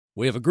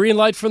We have a green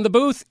light from the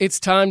booth. It's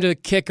time to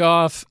kick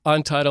off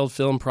Untitled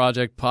Film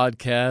Project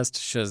podcast,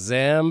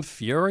 SHAZAM!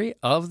 Fury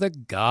of the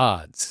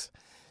Gods.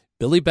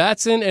 Billy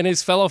Batson and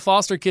his fellow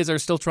foster kids are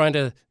still trying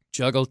to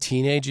juggle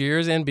teenage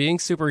years and being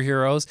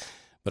superheroes,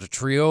 but a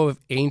trio of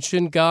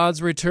ancient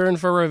gods return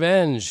for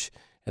revenge,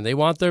 and they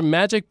want their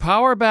magic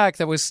power back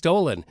that was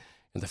stolen.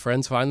 And the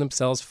friends find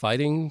themselves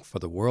fighting for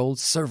the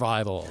world's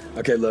survival.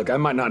 Okay, look, I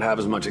might not have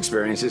as much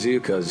experience as you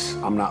because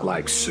I'm not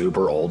like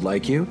super old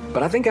like you,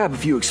 but I think I have a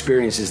few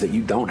experiences that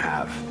you don't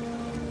have.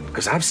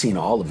 Because I've seen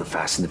all of the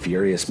Fast and the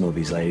Furious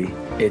movies, lady.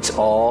 It's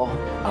all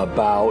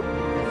about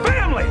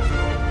family!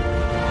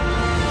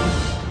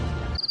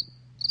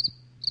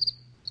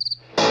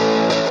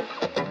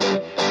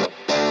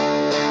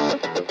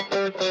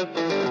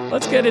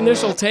 Let's get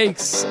initial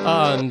takes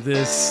on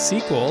this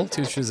sequel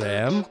to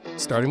SHAZAM,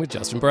 starting with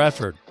Justin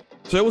Bradford.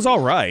 So it was all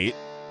right.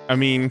 I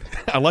mean,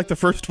 I like the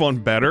first one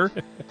better.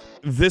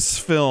 This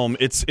film,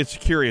 it's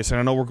curious, and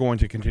I know we're going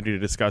to continue to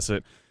discuss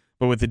it,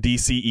 but with the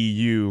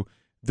DCEU,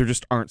 there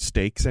just aren't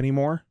stakes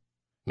anymore.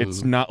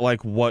 It's not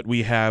like what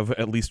we have,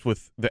 at least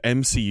with the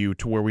MCU,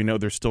 to where we know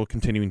they're still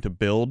continuing to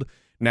build.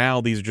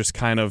 Now these are just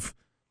kind of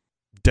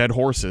dead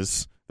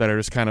horses that are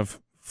just kind of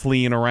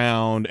fleeing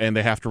around, and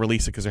they have to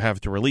release it because they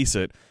have to release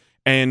it.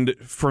 And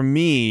for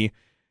me,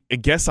 I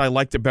guess I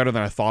liked it better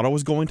than I thought I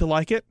was going to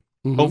like it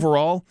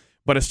overall,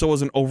 but I still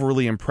wasn't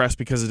overly impressed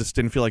because it just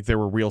didn't feel like there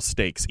were real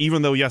stakes.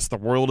 Even though, yes, the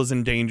world is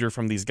in danger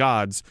from these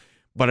gods,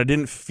 but I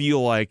didn't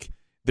feel like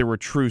there were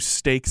true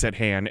stakes at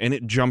hand, and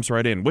it jumps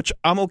right in, which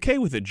I'm okay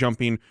with it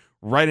jumping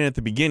right in at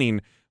the beginning,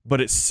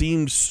 but it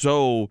seemed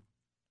so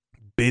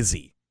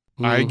busy.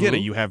 I get it.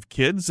 You have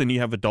kids and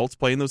you have adults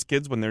playing those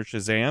kids when they're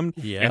Shazammed.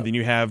 Yep. And then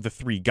you have the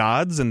three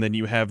gods, and then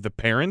you have the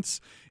parents,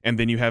 and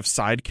then you have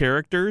side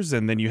characters,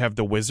 and then you have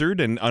the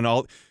wizard and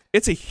all.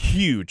 It's a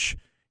huge,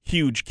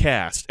 huge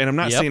cast. And I'm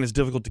not saying it's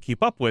difficult to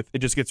keep up with. It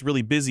just gets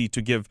really busy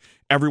to give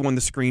everyone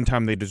the screen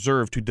time they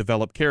deserve to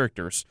develop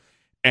characters.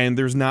 And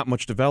there's not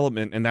much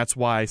development. And that's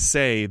why I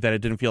say that it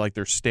didn't feel like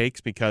there's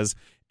stakes, because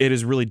it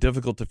is really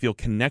difficult to feel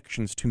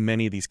connections to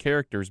many of these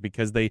characters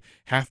because they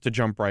have to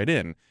jump right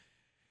in.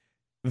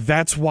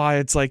 That's why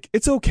it's like,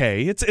 it's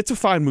okay. It's a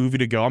fine movie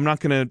to go. I'm not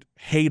going to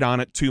hate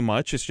on it too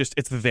much. It's just,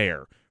 it's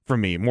there for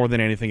me more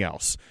than anything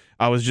else.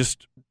 I was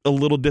just a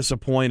little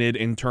disappointed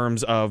in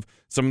terms of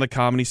some of the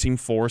comedy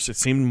seemed forced. It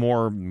seemed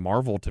more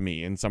Marvel to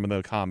me in some of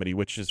the comedy,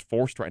 which is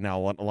forced right now.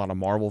 A lot of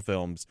Marvel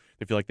films,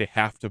 they feel like they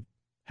have to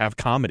have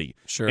comedy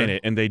in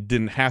it, and they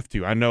didn't have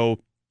to. I know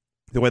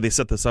the way they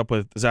set this up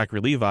with Zachary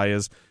Levi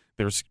is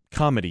there's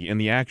comedy in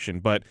the action,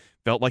 but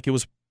felt like it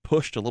was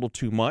pushed a little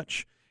too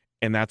much.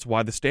 And that's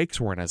why the stakes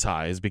weren't as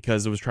high, is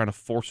because it was trying to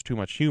force too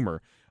much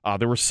humor.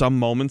 There were some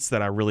moments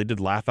that I really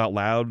did laugh out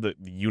loud. The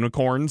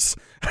unicorns,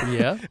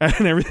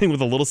 and everything with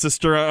the little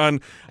sister on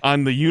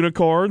the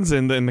unicorns,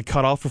 and the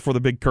cutoff before the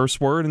big curse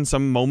word, and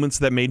some moments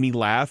that made me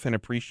laugh and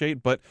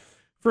appreciate. But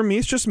for me,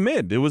 it's just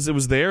mid. It was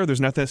there.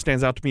 There's nothing that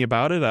stands out to me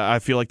about it. I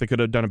feel like they could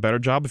have done a better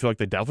job. I feel like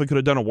they definitely could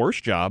have done a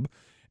worse job.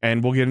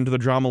 And we'll get into the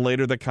drama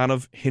later that kind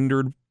of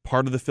hindered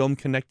part of the film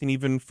connecting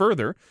even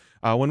further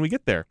when we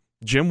get there.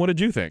 Jim, what did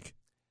you think?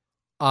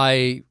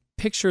 I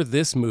picture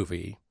this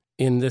movie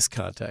in this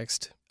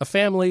context. A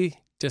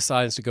family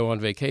decides to go on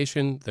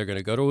vacation. They're going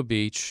to go to a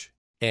beach,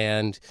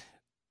 and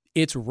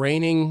it's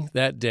raining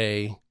that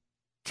day.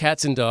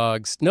 Cats and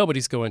dogs.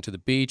 Nobody's going to the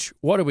beach.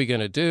 What are we going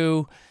to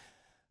do?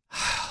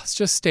 Let's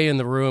just stay in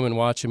the room and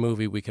watch a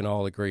movie we can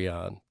all agree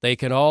on. They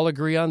can all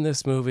agree on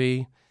this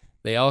movie.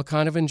 They all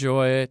kind of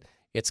enjoy it.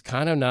 It's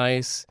kind of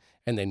nice,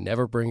 and they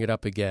never bring it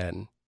up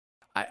again.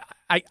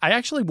 I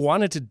actually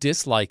wanted to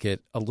dislike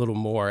it a little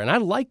more, and I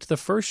liked the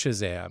first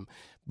Shazam,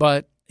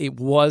 but it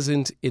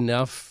wasn't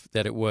enough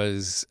that it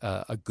was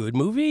a good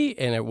movie,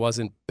 and it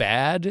wasn't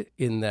bad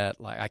in that,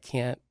 like, I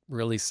can't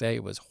really say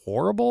it was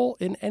horrible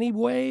in any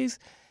ways.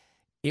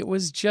 It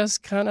was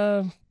just kind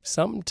of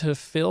something to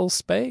fill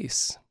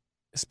space,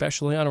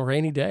 especially on a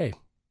rainy day.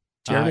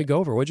 Jeremy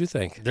Gover, what'd you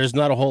think? There's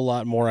not a whole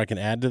lot more I can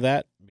add to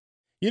that.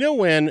 You know,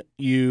 when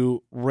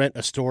you rent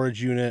a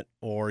storage unit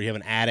or you have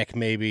an attic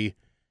maybe,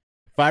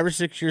 5 or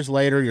 6 years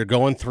later, you're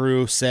going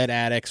through said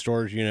attic,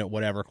 storage unit,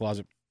 whatever,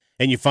 closet,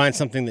 and you find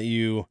something that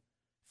you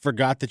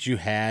forgot that you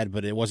had,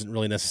 but it wasn't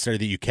really necessary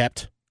that you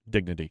kept.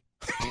 Dignity.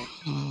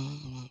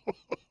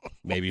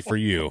 Maybe for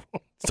you.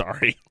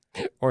 Sorry.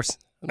 Or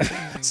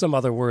some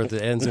other word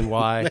that ends in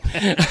Y.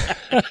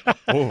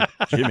 Oh,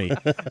 Jimmy.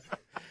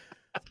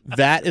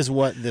 That is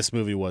what this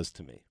movie was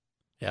to me.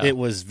 Yeah. It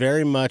was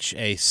very much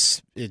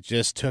it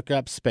just took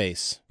up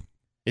space.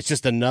 It's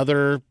just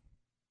another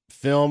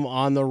film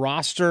on the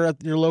roster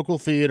at your local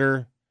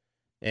theater,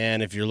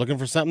 and if you're looking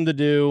for something to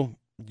do,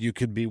 you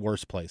could be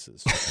worse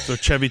places. So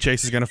Chevy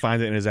Chase is going to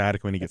find it in his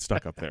attic when he gets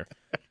stuck up there.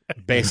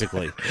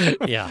 Basically.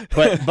 Yeah.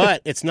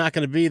 But it's not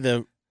going to be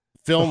the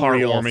film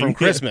reel from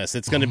Christmas.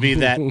 It's going to be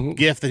that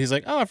gift that he's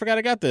like, oh, I forgot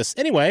I got this.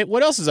 Anyway,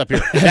 what else is up here?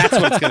 That's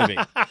what it's going to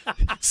be.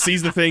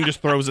 Sees the thing,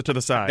 just throws it to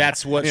the side.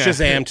 That's what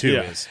Shazam 2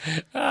 is.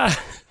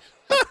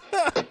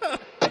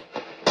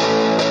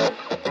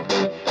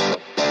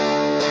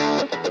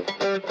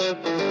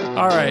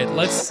 All right,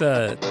 let's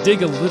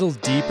dig a little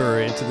deeper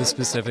into the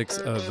specifics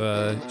of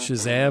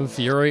Shazam!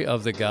 Fury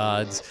of the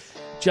Gods.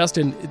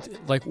 Justin,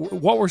 like,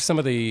 what were some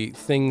of the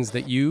things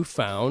that you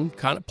found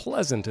kind of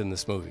pleasant in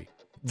this movie?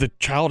 The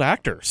child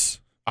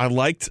actors. I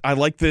liked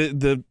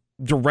the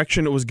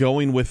direction it was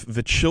going with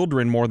the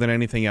children more than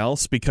anything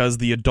else, because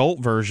the adult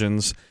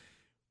versions,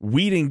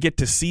 we didn't get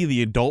to see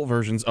the adult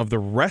versions of the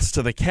rest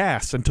of the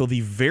cast until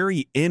the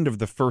very end of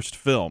the first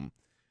film.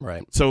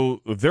 Right.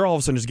 So they're all of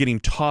a sudden just getting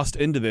tossed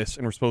into this,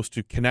 and we're supposed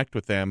to connect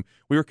with them.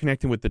 We were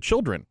connecting with the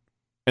children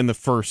in the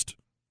first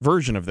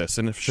version of this,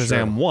 in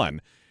Shazam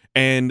 1.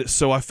 And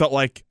so I felt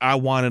like I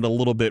wanted a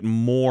little bit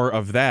more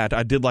of that.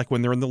 I did like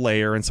when they're in the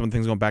lair and some of the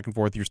things going back and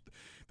forth.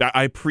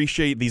 I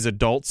appreciate these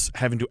adults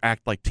having to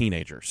act like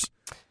teenagers,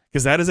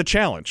 because that is a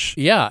challenge.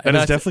 Yeah. That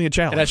is definitely a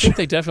challenge. And I think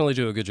they definitely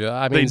do a good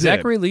job. I mean,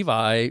 Zachary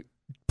Levi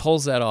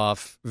pulls that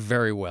off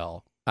very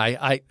well.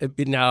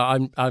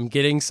 I'm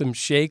getting some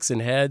shakes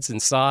and heads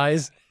and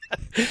sighs,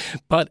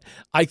 but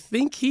I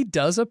think he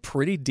does a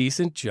pretty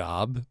decent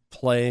job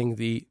playing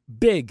the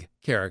big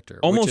character.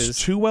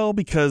 Almost too well,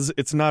 because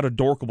it's not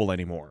adorkable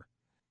anymore.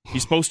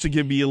 He's supposed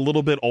to be a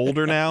little bit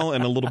older now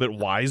and a little bit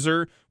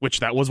wiser, which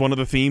that was one of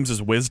the themes,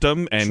 is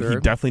wisdom, and he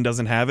definitely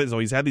doesn't have it. So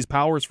he's had these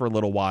powers for a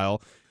little while.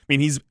 I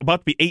mean, he's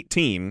about to be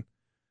 18,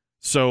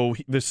 so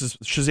this is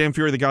Shazam!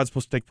 Fury of the Gods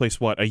supposed to take place,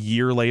 a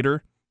year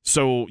later?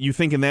 So you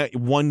think in that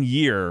 1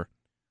 year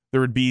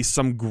there would be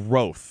some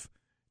growth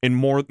and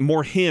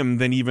more him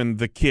than even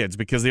the kids,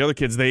 because the other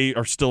kids, they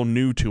are still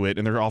new to it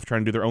and they're off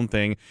trying to do their own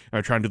thing and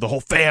they're trying to do the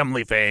whole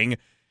family thing.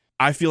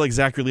 I feel like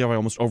Zachary Levi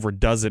almost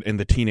overdoes it in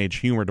the teenage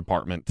humor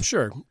department.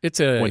 Sure, it's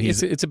a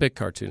bit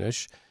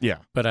cartoonish. Yeah,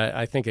 but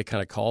I think it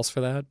kind of calls for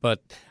that.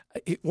 But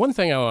one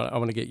thing I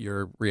want to get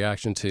your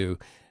reaction to.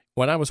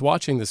 When I was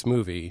watching this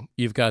movie,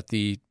 you've got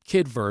the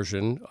kid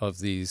version of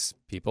these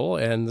people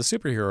and the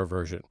superhero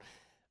version.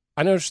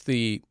 I noticed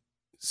the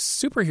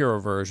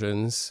superhero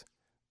versions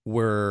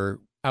were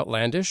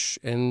outlandish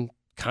and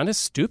kind of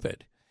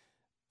stupid.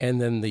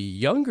 And then the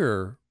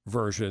younger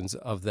versions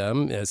of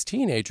them as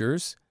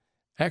teenagers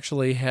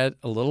actually had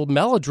a little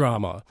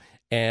melodrama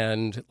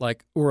and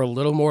were a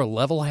little more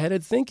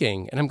level-headed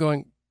thinking. And I'm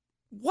going,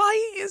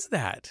 why is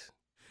that?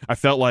 I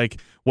felt like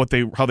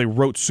how they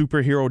wrote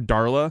superhero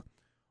Darla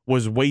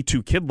was way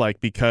too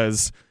kid-like,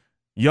 because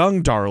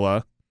young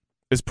Darla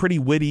is pretty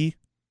witty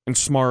and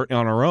smart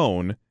on her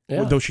own.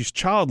 Yeah. Though she's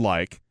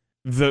childlike,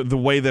 the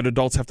way that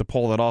adults have to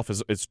pull that off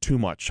is too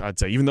much, I'd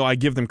say. Even though I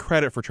give them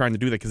credit for trying to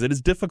do that, because it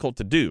is difficult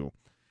to do,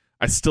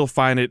 I still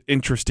find it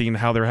interesting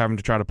how they're having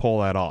to try to pull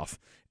that off.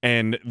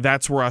 And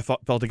that's where I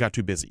felt it got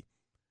too busy.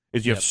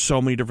 Is you have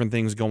so many different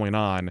things going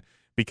on,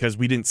 because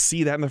we didn't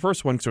see that in the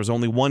first one, because there was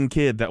only one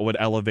kid that would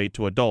elevate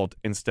to adult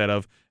instead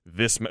of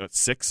this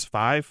 6,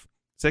 5,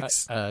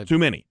 6, too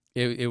many.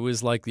 It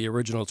was like the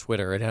original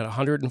Twitter. It had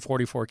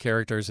 144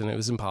 characters, and it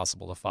was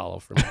impossible to follow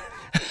for me.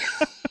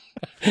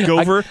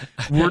 Gover,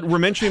 we're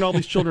mentioning all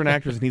these children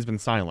actors, and he's been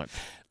silent.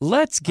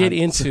 Let's get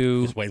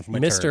into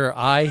Mr. Turn.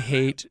 I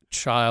Hate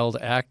Child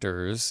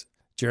Actors,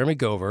 Jeremy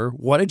Gover.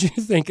 What did you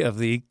think of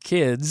the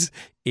kids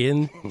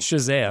in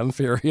Shazam!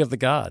 Fury of the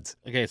Gods?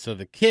 Okay, so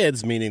the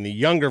kids, meaning the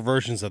younger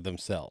versions of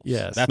themselves.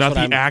 Yes, that's not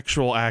the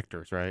actual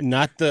actors, right?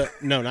 Not the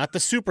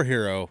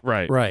superhero.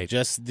 Right.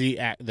 Just the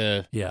at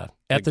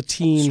the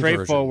teen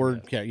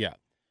straightforward. version. Yeah.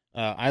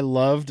 I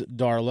loved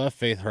Darla.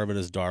 Faith Herman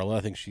is Darla.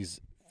 I think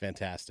she's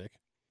fantastic.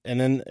 And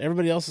then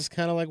everybody else is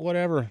kind of like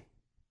whatever.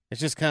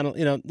 It's just kind of,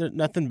 there's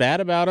nothing bad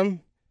about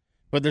them,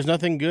 but there's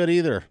nothing good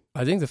either.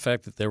 I think the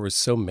fact that there was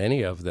so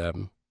many of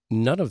them,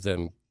 none of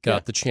them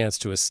got the chance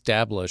to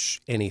establish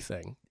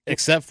anything.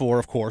 Except for,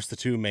 of course, the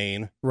two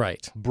main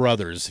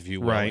brothers, if you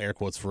will, air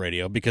quotes for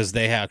radio, because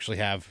they actually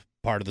have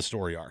part of the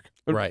story arc.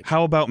 Right.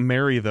 How about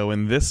Mary, though,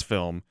 in this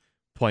film,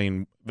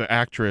 playing the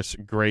actress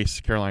Grace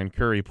Caroline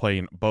Curry,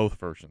 playing both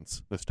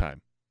versions this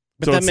time?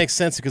 But that makes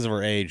sense because of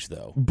her age,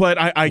 though. But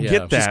I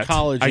get that. She's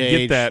college age. I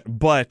get that,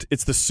 but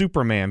it's the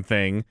Superman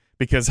thing,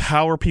 because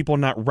how are people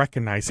not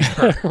recognizing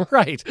her?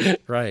 Right.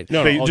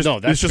 No,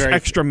 it's just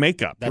extra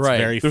makeup. That's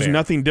very fair. There's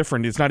nothing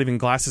different. It's not even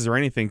glasses or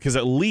anything, because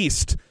at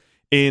least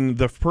in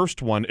the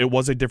first one, it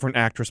was a different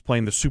actress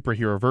playing the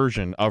superhero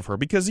version of her,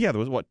 because, there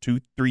was,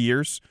 2-3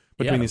 years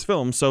between these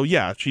films. So,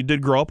 she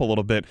did grow up a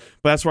little bit.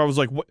 But that's where I was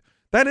like, what?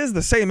 That is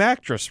the same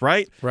actress,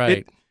 right?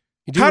 Right.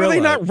 How do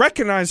they not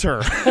recognize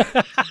her?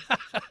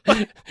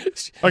 Like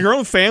her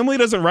own family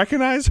doesn't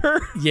recognize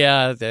her?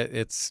 Yeah,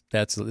 that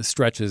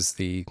stretches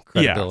the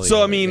credibility. Yeah.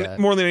 So I mean,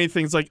 more than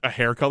anything, it's like a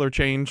hair color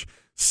change,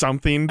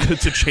 something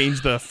to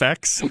change the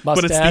effects. Mustache.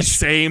 But it's the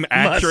same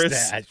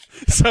actress.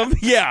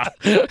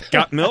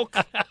 Got milk?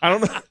 I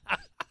don't know.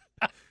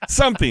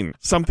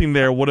 Something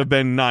there would have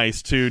been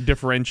nice to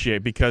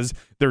differentiate, because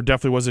there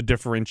definitely was a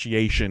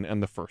differentiation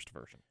in the first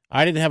version.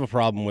 I didn't have a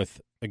problem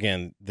with,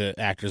 again, the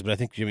actors, but I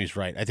think Jimmy's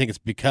right. I think it's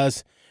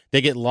because they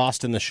get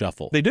lost in the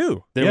shuffle. They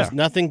do. There was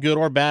nothing good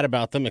or bad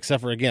about them,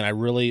 except for, again, I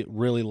really,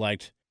 really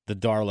liked the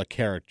Darla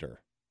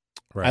character.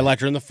 Right. I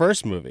liked her in the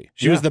first movie.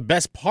 She was the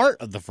best part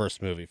of the first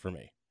movie for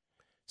me.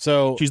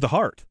 So she's the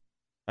heart.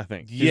 I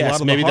think.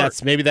 Yes,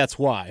 maybe that's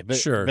why. But,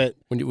 sure. But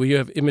when you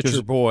have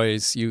immature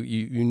boys, you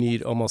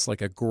need almost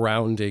like a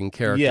grounding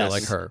character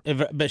like her.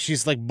 But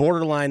she's like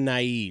borderline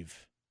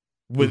naive.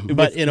 With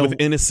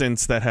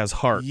innocence that has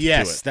heart.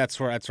 Yes, to it. that's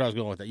where I was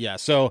going with it. Yeah,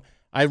 so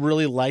I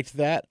really liked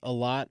that a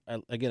lot.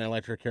 I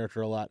liked her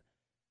character a lot.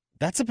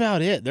 That's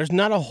about it. There's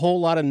not a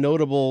whole lot of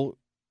notable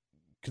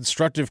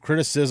constructive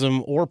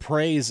criticism or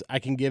praise I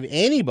can give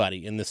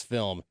anybody in this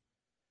film.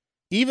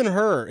 Even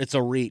her, it's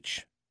a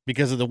reach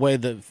because of the way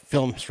the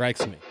film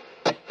strikes me.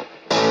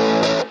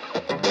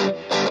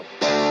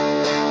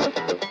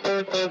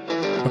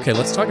 Okay,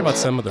 let's talk about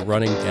some of the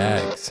running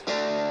gags.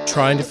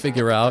 Trying to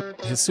figure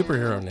out his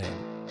superhero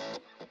name.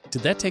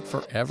 Did that take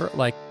forever?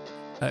 Like,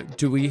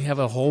 do we have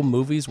a whole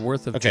movie's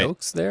worth of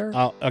jokes there?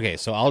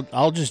 So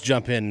I'll just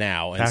jump in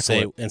now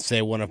and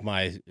say one of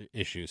my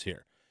issues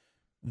here.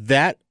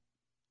 That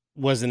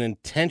was an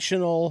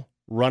intentional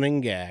running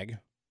gag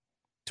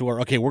to where,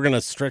 okay, we're going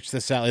to stretch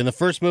this out. In the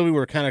first movie, we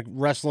were kind of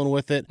wrestling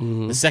with it.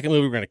 Mm-hmm. The second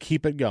movie, we're going to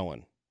keep it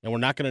going. And we're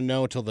not going to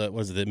know until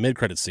the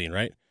mid-credit scene,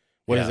 right?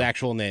 What his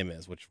actual name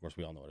is, which, of course,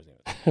 we all know what his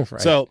name is.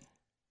 Right. So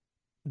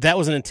that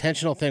was an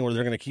intentional thing where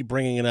they're going to keep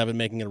bringing it up and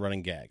making it a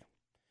running gag.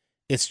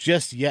 It's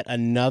just yet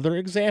another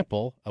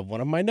example of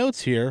one of my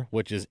notes here,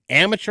 which is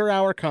amateur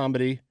hour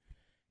comedy,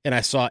 and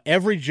I saw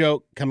every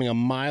joke coming a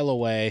mile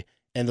away,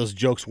 and those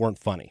jokes weren't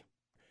funny.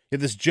 You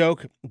have this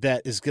joke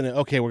that is going to,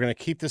 we're going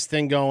to keep this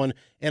thing going,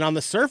 and on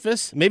the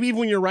surface, maybe even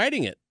when you're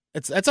writing it,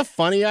 that's a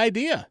funny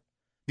idea.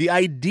 The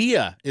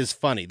idea is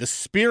funny. The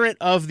spirit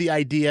of the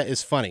idea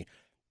is funny,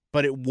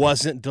 but it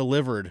wasn't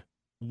delivered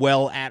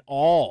well at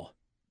all.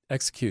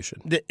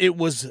 Execution. It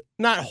was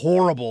not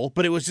horrible,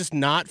 but it was just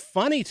not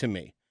funny to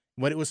me.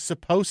 What it was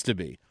supposed to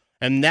be.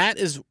 And that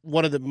is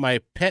one of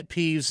my pet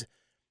peeves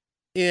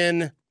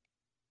in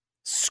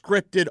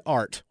scripted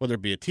art, whether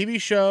it be a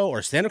TV show or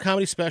a stand-up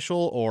comedy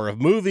special or a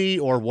movie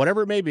or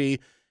whatever it may be.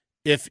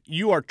 If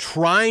you are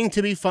trying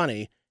to be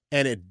funny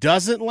and it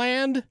doesn't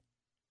land,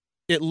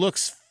 it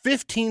looks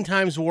 15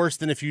 times worse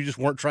than if you just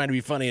weren't trying to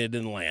be funny and it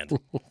didn't land.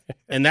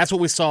 And that's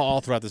what we saw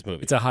all throughout this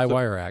movie. It's a high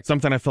wire act.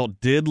 Something I felt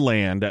did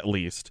land, at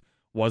least,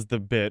 was the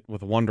bit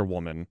with Wonder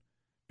Woman.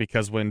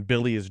 Because when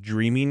Billy is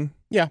dreaming,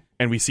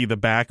 and we see the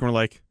back, and we're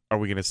like, are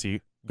we going to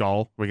see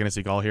Gaul? Are we going to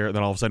see Gaul here? And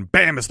then all of a sudden,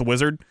 bam, it's the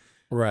wizard.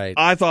 Right.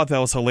 I thought that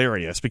was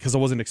hilarious because I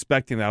wasn't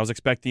expecting that. I was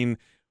expecting,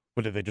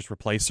 what, did they just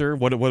replace her?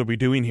 What are we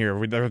doing here?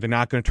 Are they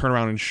not going to turn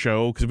around and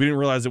show? Because we didn't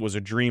realize it was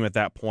a dream at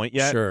that point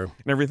yet. Sure.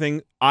 And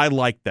everything. I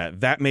liked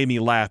that. That made me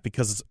laugh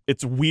because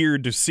it's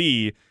weird to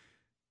see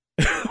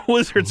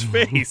Wizard's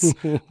face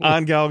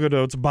on Gal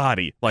Gadot's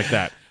body like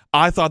that.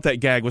 I thought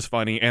that gag was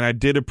funny, and I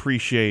did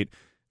appreciate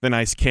the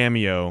nice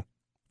cameo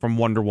from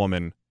Wonder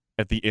Woman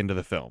at the end of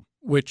the film.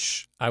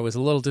 Which I was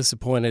a little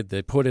disappointed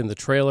they put in the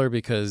trailer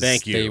because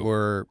they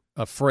were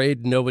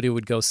afraid nobody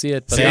would go see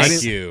it. But I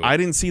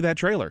didn't see that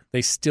trailer.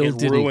 They still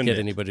didn't get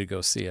anybody to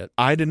go see it.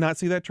 I did not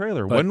see that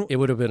trailer. But it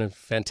would have been a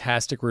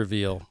fantastic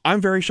reveal.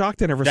 I'm very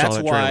shocked I never saw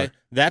that trailer.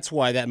 That's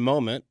why that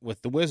moment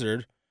with the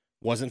wizard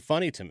wasn't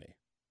funny to me.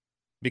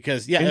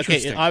 Because,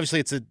 obviously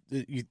it's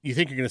you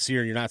think you're going to see her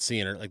and you're not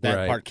seeing her. Like,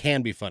 that part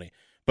can be funny.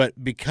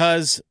 But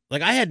because,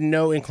 like, I had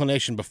no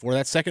inclination before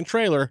that second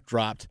trailer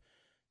dropped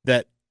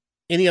that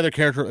any other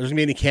character, there's going to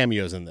be any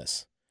cameos in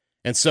this.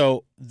 And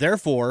so,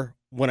 therefore,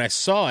 when I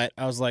saw it,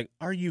 I was like,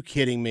 are you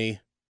kidding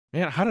me?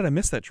 Man, how did I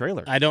miss that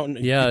trailer? I don't.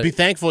 Yeah. Be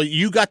thankful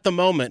you got the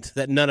moment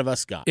that none of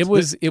us got. It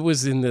was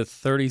in the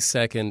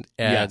 30-second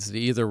ads that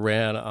either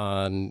ran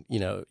on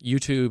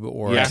YouTube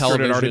or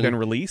television. It had already been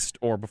released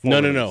or before?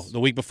 No. The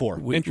week before.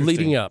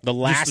 Leading up. The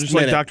last just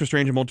like Doctor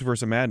Strange and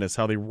Multiverse of Madness,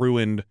 how they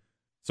ruined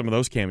some of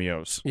those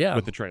cameos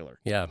with the trailer.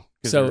 Yeah.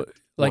 So,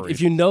 like, if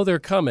you know they're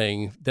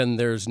coming, then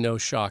there's no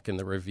shock in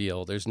the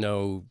reveal. There's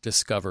no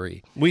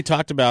discovery. We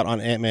talked about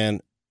on Ant-Man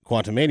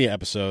Quantumania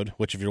episode,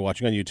 which if you're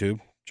watching on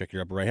YouTube, check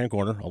your upper right-hand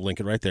corner. I'll link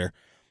it right there.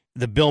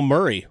 The Bill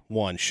Murray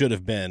one should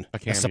have been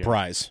a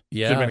surprise.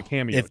 Yeah. Should have been a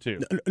cameo,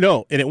 too.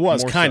 No, and it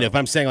was kind of.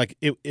 I'm saying, like,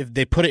 if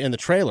they put it in the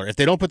trailer. If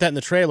they don't put that in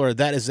the trailer,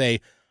 that is a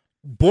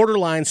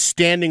borderline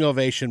standing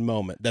ovation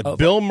moment. That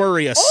Bill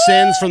Murray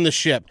ascends from the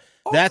ship.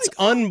 That's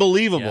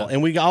unbelievable. Yeah.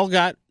 And we all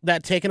got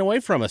that taken away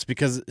from us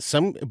because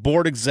some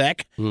board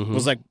exec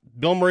was like,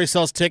 Bill Murray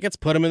sells tickets,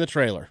 put him in the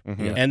trailer.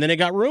 Mm-hmm. Yeah. And then it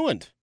got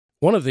ruined.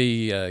 One of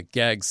the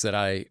gags that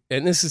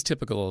and this is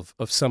typical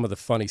of some of the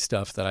funny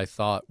stuff that I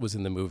thought was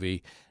in the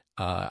movie,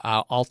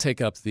 I'll take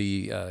up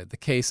the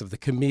case of the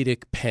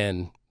comedic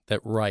pen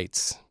that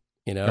writes,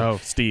 Oh,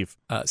 Steve.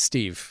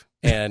 Steve.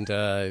 And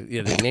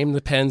they named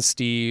the pen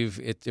Steve.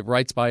 It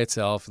writes by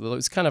itself. It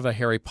was kind of a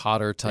Harry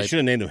Potter type. They should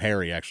have named him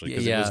Harry, actually,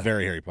 because it was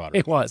very Harry Potter.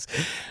 It was.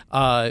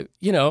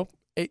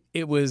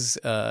 It was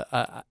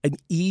an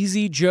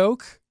easy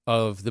joke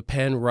of the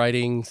pen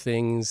writing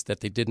things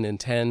that they didn't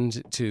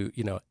intend to,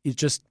 it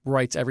just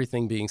writes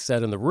everything being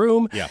said in the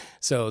room. Yeah.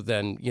 So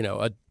then,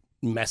 a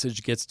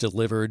message gets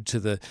delivered to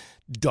the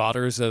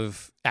daughters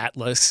of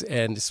Atlas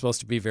and it's supposed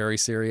to be very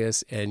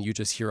serious, and you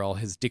just hear all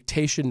his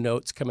dictation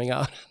notes coming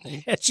out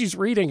and she's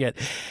reading it,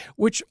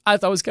 which I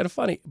thought was kind of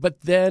funny.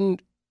 But then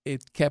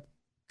it kept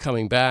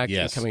coming back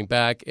Yes. and coming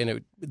back,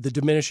 and the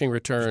diminishing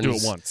returns.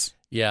 Just do it once.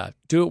 Yeah,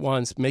 do it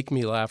once, make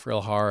me laugh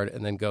real hard,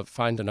 and then go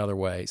find another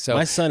way. So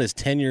My son is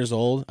 10 years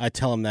old. I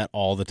tell him that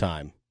all the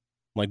time.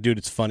 I'm like, dude,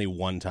 it's funny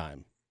one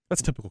time. That's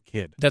a typical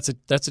kid. that's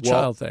a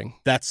child thing.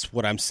 That's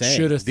what I'm saying.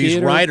 Should a These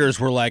theater writers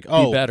were like,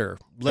 Be better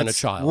than a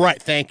child.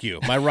 Right, thank you.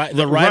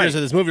 The writers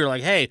of this movie are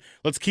like, hey,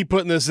 let's keep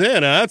putting this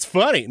in. That's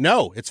funny.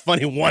 No, it's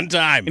funny one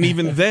time. And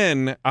even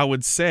then, I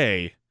would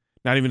say,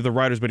 not even to the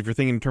writers, but if you're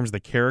thinking in terms of the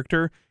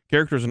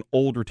character's an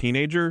older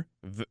teenager,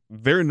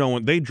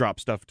 they drop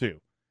stuff too.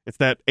 It's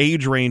that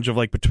age range of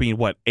like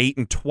between 8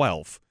 and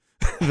 12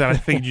 that I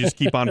think you just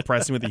keep on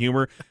pressing with the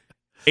humor.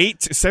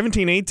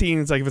 17, 18,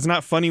 it's like if it's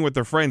not funny with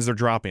their friends, they're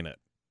dropping it.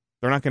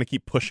 They're not going to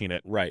keep pushing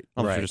it. Right.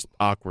 Unless you're just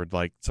awkward,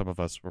 like some of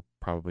us were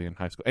probably in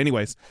high school.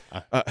 Anyways.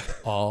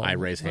 I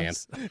raise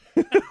hands.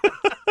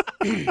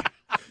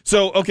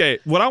 So, okay,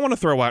 what I want to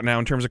throw out now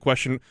in terms of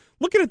question,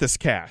 looking at this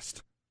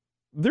cast,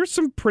 there's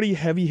some pretty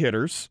heavy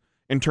hitters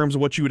in terms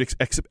of what you would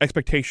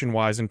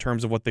expectation-wise in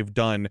terms of what they've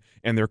done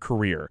in their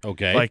career.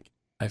 Okay. Like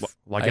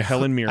a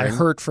Helen Mirren. I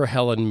hurt for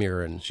Helen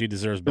Mirren. She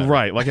deserves better.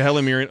 Right, like a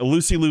Helen Mirren.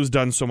 Lucy Liu's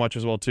done so much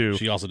as well, too.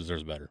 She also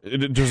deserves better.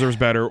 It deserves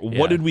better. Yeah.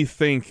 What did we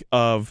think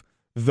of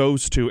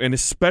those two, and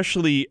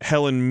especially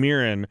Helen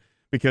Mirren,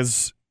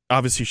 because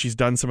obviously she's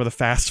done some of the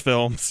fast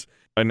films,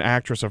 an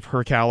actress of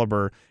her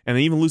caliber, and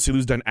even Lucy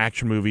Liu's done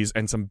action movies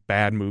and some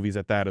bad movies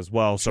at that as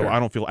well, so Sure. I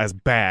don't feel as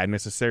bad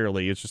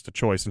necessarily. It's just a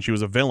choice, and she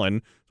was a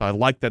villain, so I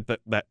like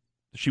that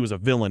she was a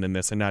villain in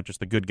this and not just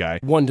the good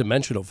guy.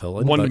 One-dimensional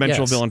villain.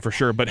 One-dimensional yes. villain for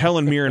sure, but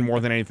Helen Mirren more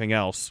than anything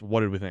else,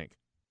 what did we think?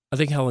 I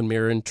think Helen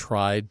Mirren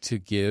tried to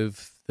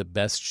give the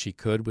best she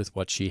could with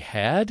what she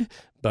had,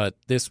 but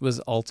this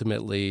was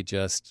ultimately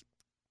just,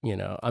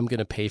 I'm going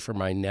to pay for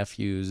my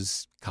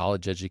nephew's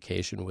college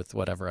education with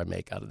whatever I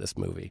make out of this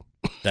movie.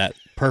 That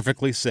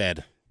perfectly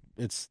said.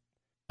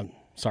 I'm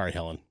sorry,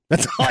 Helen.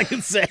 That's all I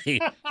can say.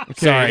 Okay,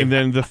 Sorry. and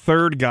then the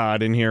third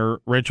god in here,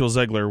 Rachel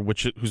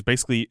Zegler, who's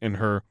basically in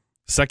her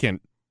second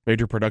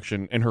major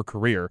production in her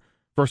career.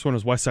 First one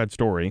was West Side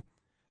Story,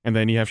 and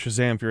then you have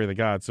Shazam! Fury of the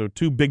Gods. So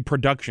two big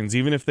productions,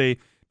 even if they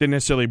didn't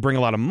necessarily bring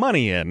a lot of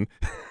money in.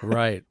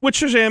 Right. Which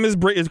Shazam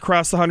is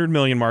crossed the 100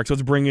 million mark, so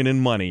it's bringing in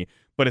money,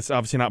 but it's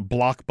obviously not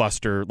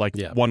blockbuster like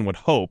one would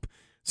hope.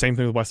 Same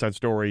thing with West Side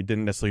Story.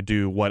 Didn't necessarily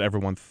do what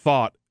everyone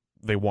thought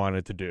they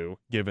wanted to do,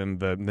 given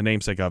the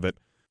namesake of it.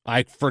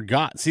 I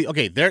forgot. See,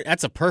 okay,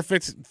 that's a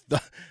perfect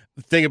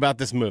thing about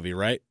this movie,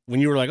 right?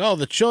 When you were like, oh,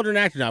 the children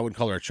actor, no, I wouldn't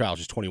call her a child.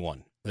 She's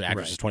 21. The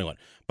actress is 21.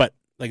 But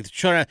like the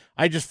children,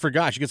 I just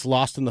forgot. She gets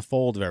lost in the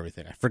fold of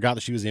everything. I forgot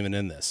that she was even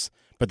in this.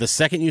 But the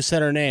second you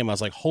said her name, I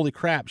was like, holy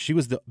crap, she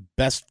was the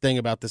best thing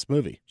about this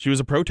movie. She was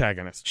a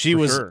protagonist. She for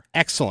was sure.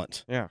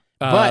 excellent. Yeah.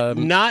 But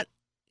not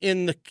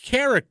in the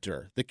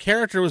character. The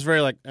character was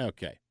very like,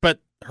 okay. But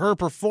her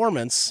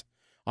performance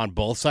on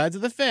both sides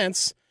of the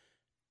fence,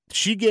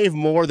 she gave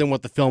more than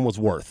what the film was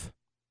worth.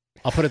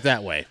 I'll put it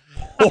that way.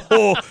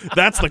 Oh,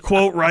 that's the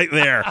quote right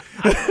there.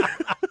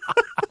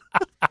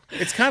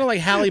 It's kind of like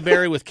Halle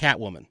Berry with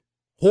Catwoman.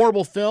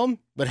 Horrible film,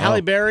 but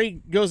Halle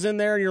Berry goes in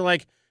there and you're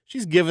like,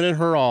 she's giving it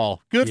her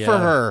all. Good for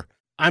her.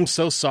 I'm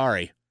so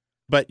sorry.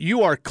 But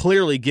you are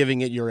clearly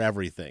giving it your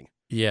everything.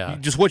 Yeah.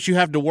 Just what you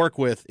have to work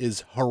with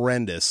is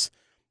horrendous.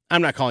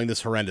 I'm not calling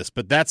this horrendous,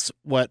 but that's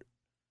what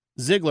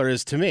Ziegler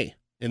is to me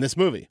in this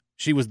movie.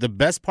 She was the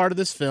best part of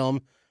this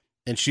film,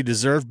 and she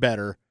deserved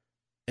better,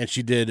 and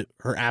she did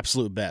her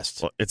absolute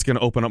best. Well, it's going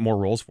to open up more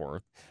roles for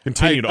her.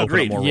 Continue to open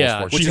up more roles for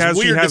her. Which is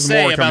weird to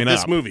say about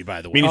this movie,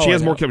 by the way. Meaning she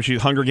has more coming.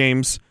 She's Hunger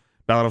Games,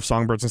 Ballad of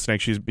Songbirds and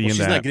Snakes. She's she's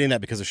not getting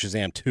that because of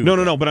Shazam 2.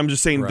 No, but I'm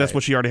just saying that's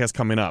what she already has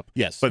coming up.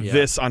 Yes. But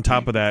this, on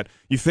top of that,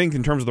 you think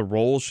in terms of the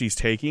roles she's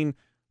taking,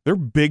 they're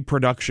big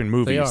production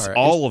movies. They are.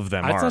 All of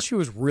them are. I thought she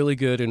was really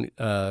good in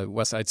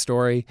West Side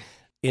Story.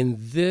 In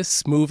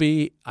this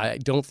movie, I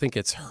don't think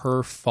it's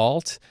her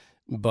fault,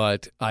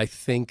 but I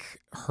think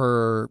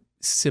her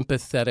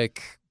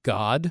sympathetic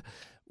God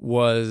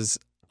was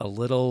a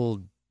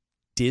little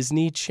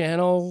Disney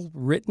Channel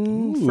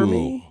written for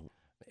me.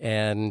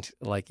 And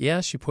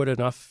she put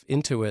enough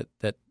into it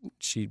that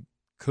she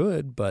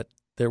could, but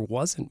there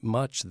wasn't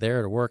much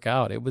there to work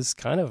out. It was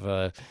kind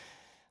of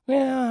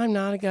I'm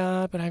not a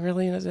god, but I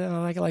really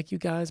like you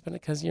guys, but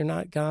because you're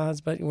not gods,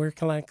 but we're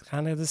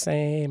kind of the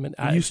same.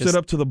 And you stood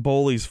up to the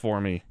bullies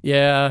for me.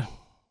 Yeah.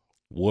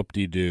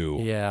 Whoop-de-doo.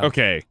 Yeah.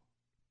 Okay.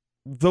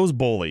 Those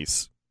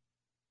bullies.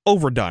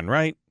 Overdone,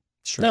 right?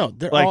 Sure. No,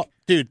 they're all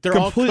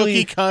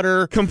cookie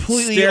cutter,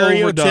 completely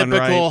stereotypical overdone,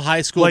 right?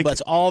 high school.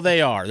 That's all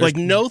they are. There's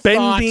no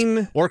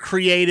bending thought or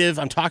creative.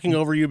 I'm talking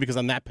over you because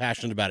I'm that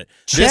passionate about it.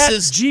 This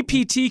is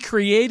GPT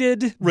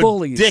created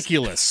bullies.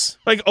 Ridiculous.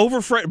 Like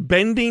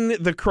bending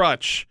the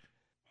crutch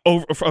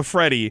of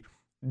Freddy,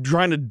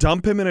 trying to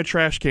dump him in a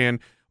trash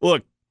can.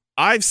 Look,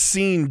 I've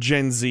seen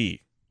Gen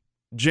Z.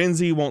 Gen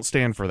Z won't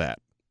stand for that.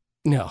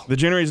 No. The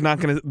generation is not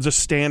going to just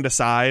stand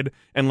aside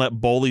and let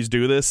bullies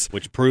do this.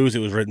 Which proves it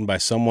was written by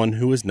someone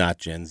who is not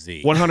Gen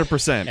Z.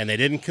 100%. And they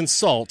didn't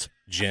consult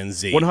Gen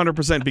Z.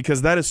 100%,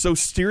 because that is so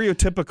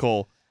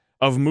stereotypical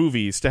of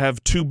movies to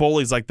have two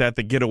bullies like that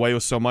get away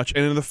with so much.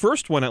 And in the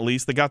first one, at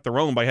least, they got their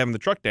own by having the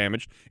truck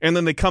damaged, and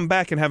then they come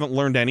back and haven't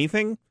learned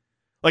anything.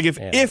 Like,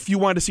 if you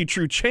wanted to see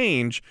true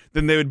change,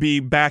 then they would be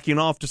backing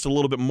off just a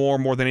little bit more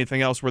than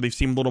anything else, where they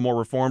seem a little more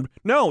reformed.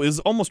 No, it was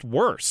almost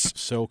worse.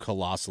 So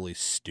colossally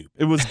stupid.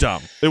 It was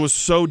dumb. It was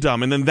so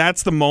dumb. And then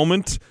that's the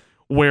moment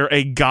where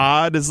a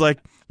god is like,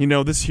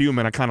 this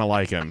human, I kind of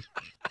like him.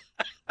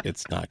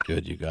 It's not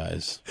good, you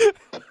guys.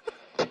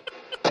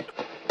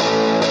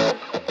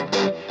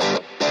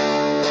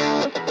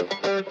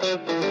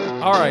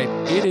 All right,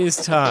 it is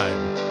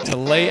time to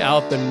lay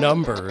out the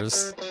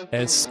numbers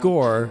and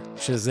score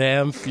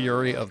Shazam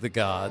Fury of the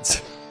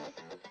Gods.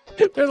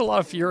 There's a lot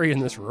of fury in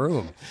this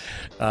room.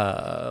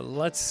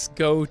 Let's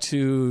go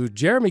to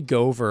Jeremy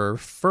Gover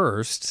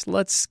first.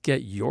 Let's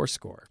get your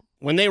score.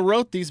 When they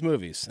wrote these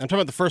movies, I'm talking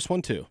about the first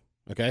one too,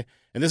 okay?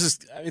 And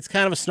it's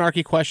kind of a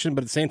snarky question,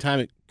 but at the same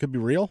time, it could be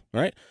real,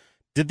 right?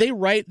 Did they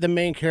write the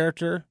main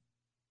character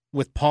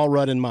with Paul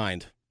Rudd in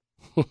mind?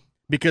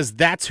 Because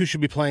that's who should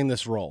be playing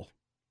this role.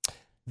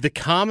 The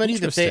comedy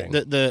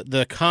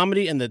the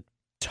comedy and the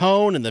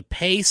tone and the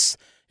pace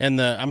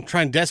and I'm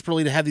trying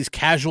desperately to have these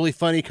casually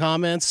funny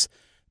comments.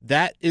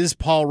 That is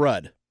Paul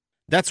Rudd.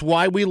 That's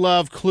why we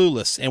love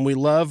Clueless and we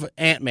love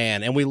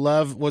Ant-Man and we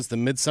love not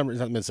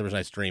Midsummer's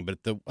Night's Dream,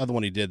 but the other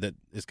one he did that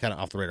is kind of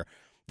off the radar.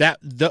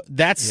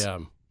 That's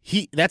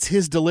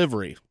his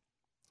delivery,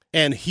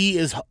 and he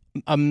is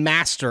a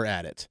master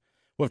at it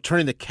of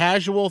turning the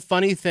casual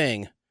funny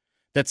thing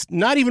that's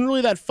not even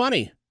really that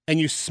funny. And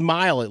you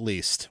smile at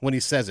least when he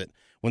says it.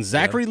 When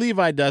Zachary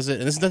Levi does it,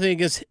 and this is nothing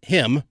against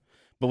him,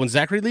 but when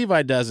Zachary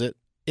Levi does it,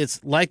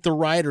 it's like the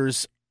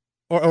writers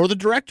or the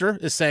director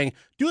is saying,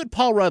 do it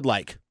Paul Rudd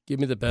like. Give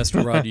me the best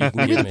Rudd you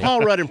can give me. The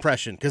Paul Rudd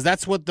impression, because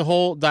that's what the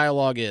whole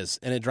dialogue is,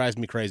 and it drives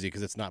me crazy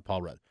because it's not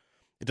Paul Rudd.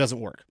 It doesn't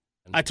work.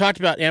 I talked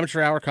about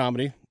amateur hour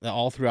comedy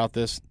all throughout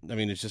this. I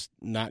mean, it's just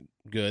not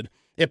good.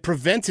 It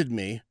prevented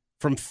me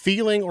from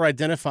feeling or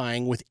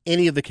identifying with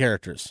any of the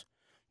characters.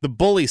 The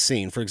bully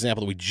scene, for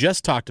example, that we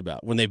just talked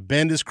about, when they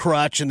bend his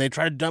crutch and they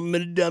try to dump him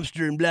in a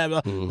dumpster and blah,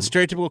 blah, the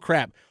stereotypical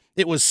crap.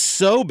 It was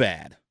so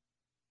bad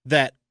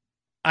that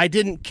I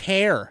didn't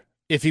care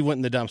if he went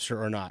in the dumpster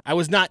or not. I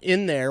was not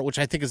in there, which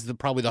I think is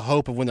probably the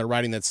hope of when they're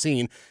writing that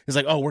scene. It's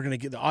like, we're going to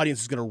get the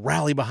audience is going to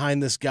rally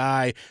behind this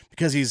guy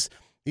because he's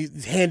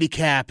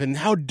handicapped and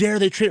how dare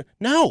they treat him.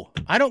 No,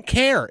 I don't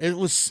care.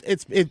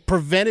 It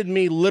prevented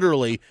me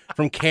literally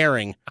from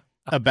caring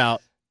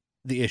about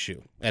the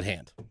issue at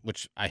hand,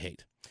 which I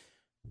hate.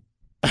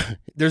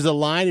 There's a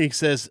line and he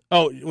says,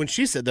 when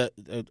she said that,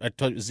 I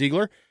told you,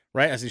 Ziegler,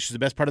 right? I said she's the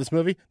best part of this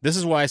movie. This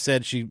is why I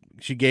said she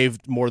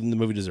gave more than the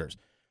movie deserves.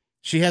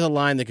 She has a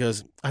line that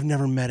goes, I've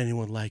never met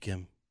anyone like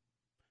him.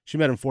 She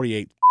met him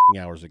 48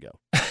 hours ago.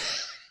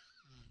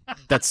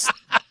 That's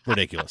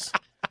ridiculous.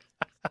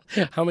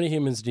 How many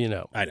humans do you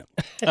know? I don't.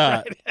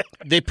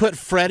 They put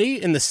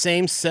Freddy in the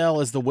same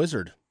cell as the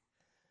Wizard.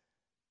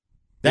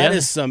 That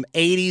is some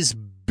 80s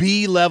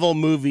B-level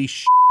movie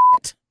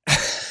shit.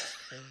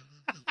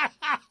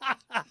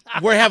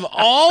 We have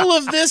all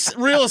of this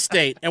real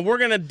estate, and we're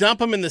going to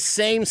dump him in the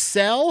same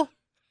cell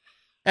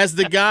as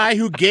the guy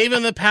who gave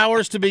him the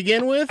powers to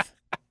begin with?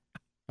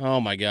 Oh,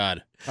 my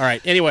God. All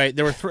right. Anyway,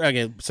 there were three.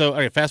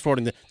 Okay, fast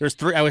forwarding. There's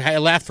three. I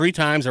laughed 3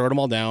 times. I wrote them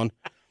all down.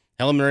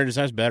 Helen Mirren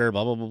designs better,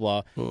 blah, blah, blah,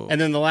 blah. Oh. And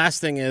then the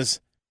last thing is,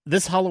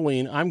 this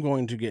Halloween, I'm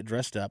going to get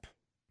dressed up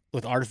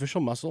with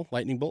artificial muscle,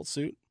 lightning bolt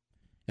suit,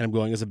 and I'm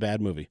going as a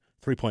bad movie.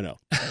 3.0.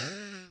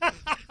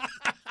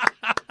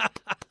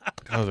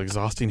 That was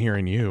exhausting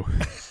hearing you.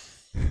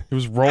 It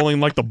was rolling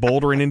like the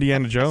boulder in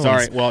Indiana Jones.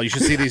 Sorry. Well, you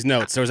should see these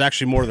notes. There was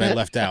actually more than I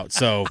left out.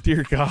 So,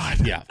 dear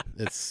God. Yeah,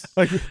 it's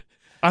like,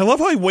 I love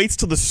how he waits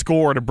till the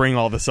score to bring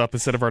all this up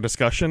instead of our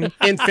discussion.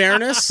 In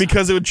fairness,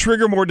 because it would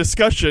trigger more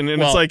discussion,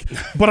 and it's like,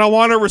 but I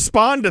want to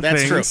respond to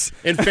that's things.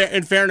 True.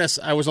 In fairness,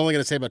 I was only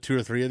going to say about 2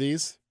 or 3 of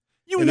these.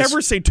 You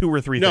never say 2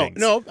 or 3 things.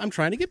 No, I'm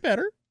trying to get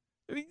better.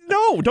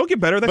 No, don't get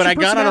better. That's but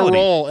your I got on a personality.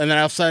 roll, and then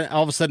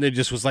all of a sudden it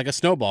just was like a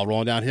snowball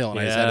rolling downhill, and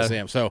I just had to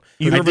say, so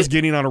either of us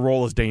getting on a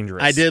roll is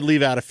dangerous. I did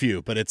leave out a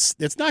few, but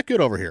it's not good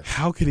over here.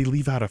 How could he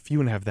leave out a few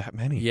and have that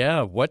many?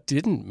 Yeah, what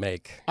didn't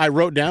make? I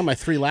wrote down my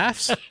 3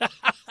 laughs.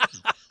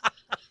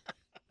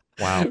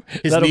 Wow.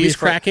 His knees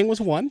cracking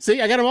was one. See,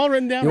 I got them all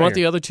written down. You want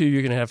the other 2,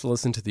 you're going to have to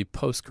listen to the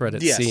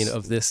post-credit scene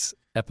of this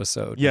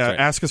episode. Yeah, right.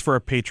 Ask us for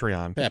a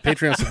Patreon. Yeah,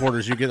 Patreon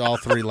supporters, you get all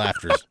 3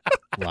 laughters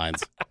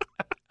lines.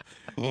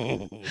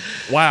 Wow.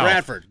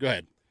 Bradford, go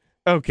ahead.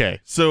 Okay,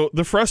 so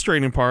the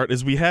frustrating part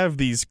is we have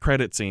these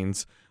credit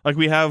scenes. Like,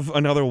 we have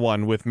another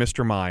one with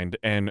Mr. Mind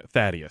and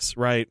Thaddeus,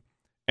 right?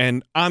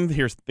 And I'm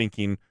here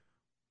thinking,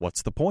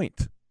 what's the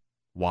point?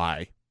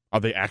 Why?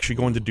 Are they actually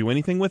going to do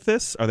anything with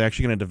this? Are they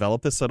actually going to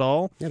develop this at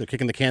all? Yeah, they're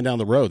kicking the can down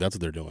the road. That's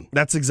what they're doing.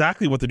 That's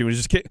exactly what they're doing.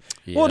 Just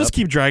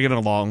keep dragging it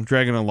along.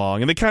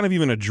 And they kind of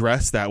even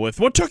address that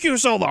with, what took you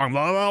so long?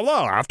 Blah, blah,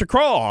 blah. I have to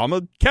crawl. I'm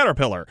a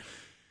caterpillar.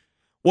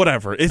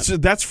 Whatever.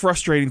 That's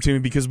frustrating to me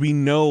because we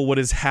know what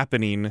is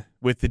happening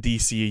with the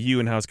DCEU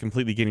and how it's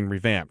completely getting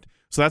revamped.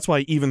 So that's why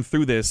even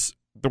through this,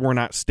 there were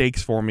not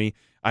stakes for me.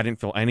 I didn't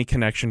feel any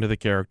connection to the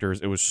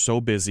characters. It was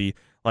so busy.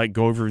 Like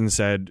Govern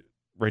said,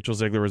 Rachel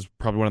Zegler was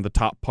probably one of the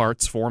top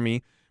parts for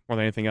me more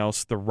than anything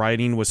else. The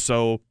writing was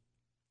so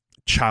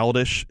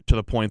childish to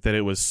the point that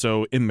it was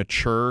so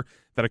immature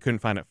that I couldn't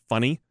find it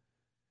funny,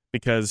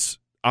 because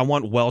I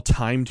want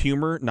well-timed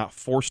humor, not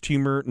forced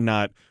humor,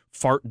 not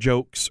fart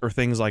jokes or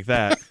things like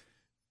that.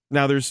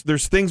 Now, there's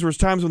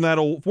times when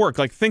that'll work.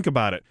 Like, think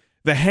about it.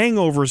 The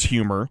Hangover's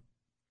humor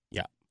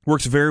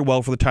works very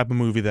well for the type of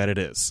movie that it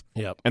is.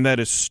 Yep. And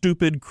that is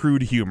stupid,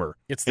 crude humor.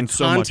 It's the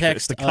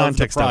context of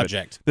the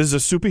project. This is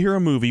a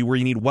superhero movie where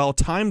you need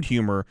well-timed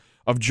humor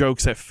of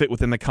jokes that fit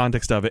within the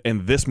context of it,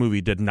 and this movie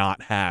did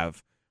not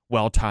have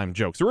well-timed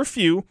jokes. There were a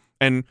few,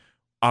 and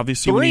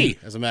obviously three,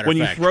 as a matter of fact. When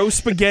you throw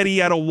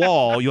spaghetti at a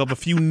wall, you'll have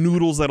a few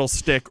noodles that'll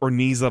stick or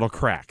knees that'll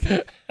crack.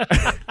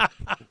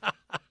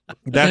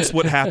 That's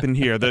what happened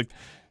here. The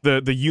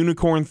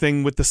unicorn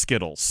thing with the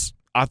Skittles.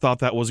 I thought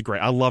that was great.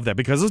 I love that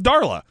because it's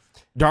Darla.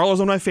 Darla's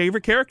one of my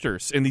favorite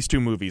characters in these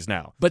two movies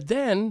now. But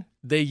then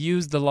they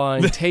used the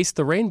line "Taste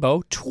the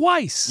Rainbow"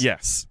 twice.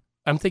 Yes.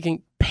 I'm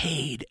thinking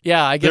paid.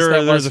 Yeah, I guess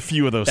there's a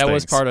few of those things. That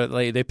was part of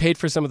it. They paid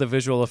for some of the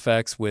visual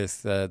effects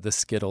with the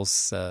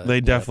Skittles.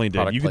 They definitely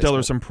did. You could tell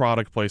there's some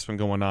product placement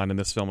going on in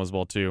this film as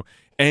well, too.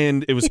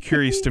 And it was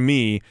curious to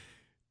me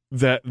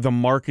that the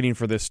marketing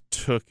for this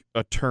took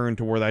a turn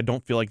to where I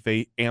don't feel like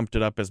they amped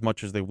it up as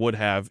much as they would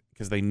have,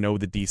 because they know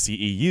the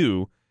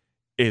DCEU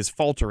is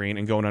faltering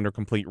and going under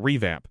complete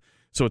revamp.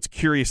 So it's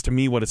curious to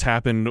me what has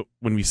happened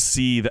when we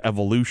see the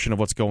evolution of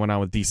what's going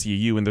on with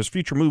DCEU, and there's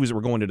future movies that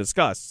we're going to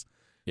discuss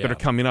that are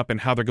coming up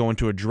and how they're going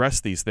to address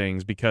these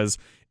things, because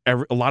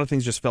a lot of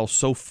things just fell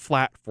so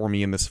flat for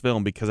me in this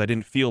film, because I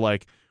didn't feel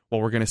like,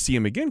 well, we're going to see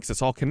him again because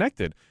it's all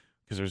connected.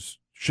 Because there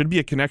should be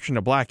a connection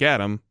to Black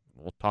Adam.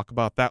 We'll talk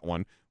about that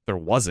one. There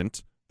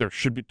wasn't. There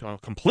should be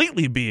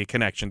completely be a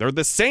connection. They're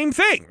the same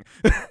thing.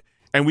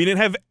 And we didn't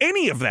have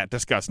any of that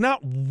discussed.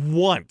 Not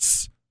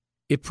once.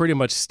 It pretty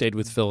much stayed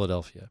with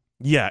Philadelphia.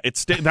 Yeah,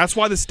 that's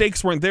why the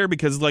stakes weren't there,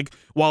 because, like,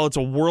 while it's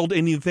a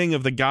world-ending thing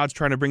of the gods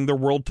trying to bring their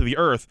world to the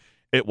earth,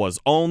 it was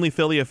only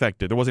Philly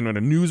affected. There wasn't even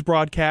a news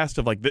broadcast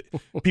of, like,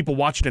 people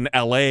watched in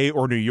L.A.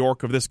 or New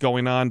York of this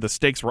going on. The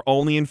stakes were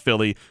only in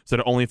Philly, so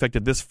it only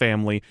affected this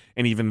family.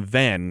 And even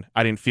then,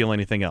 I didn't feel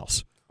anything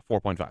else.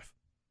 4.5.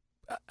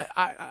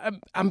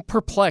 I'm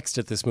perplexed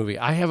at this movie.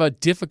 I have a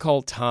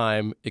difficult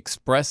time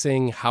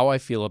expressing how I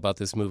feel about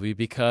this movie,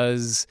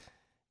 because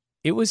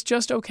it was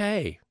just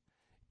okay.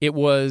 It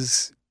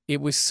was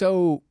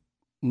so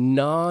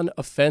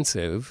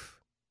non-offensive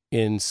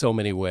in so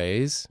many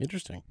ways.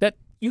 Interesting. That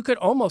you could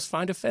almost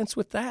find offense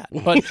with that.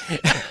 But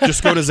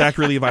just go to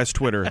Zachary Levi's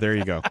Twitter. There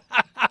you go.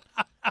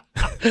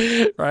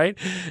 Right?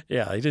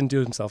 Yeah, he didn't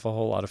do himself a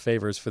whole lot of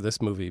favors for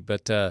this movie.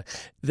 But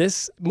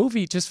this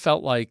movie just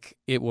felt like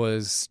it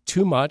was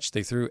too much.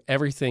 They threw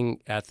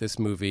everything at this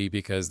movie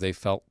because they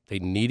felt they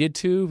needed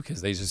to,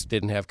 because they just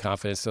didn't have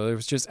confidence. So there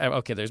was just,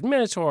 okay, there's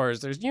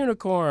minotaurs, there's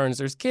unicorns,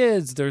 there's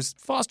kids, there's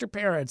foster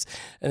parents.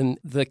 And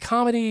the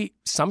comedy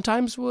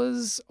sometimes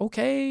was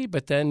okay,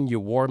 but then you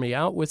wore me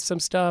out with some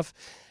stuff.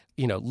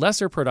 You know,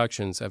 lesser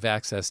productions have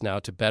access now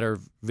to better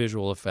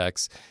visual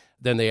effects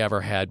than they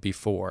ever had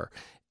before.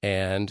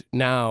 And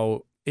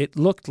now it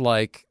looked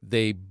like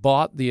they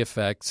bought the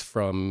effects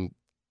from,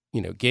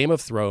 Game of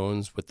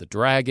Thrones with the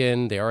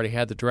dragon. They already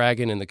had the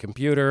dragon in the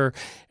computer,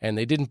 and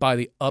they didn't buy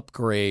the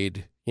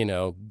upgrade,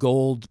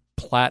 gold,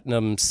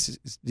 platinum,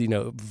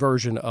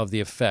 version of the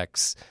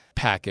effects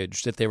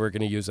package that they were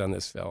going to use on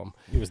this film.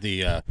 It was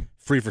the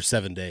free for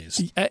 7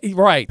 days.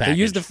 Right. Package. They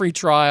used the free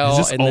trial.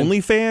 Is this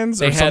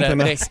OnlyFans or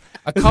something else?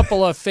 A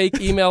couple of fake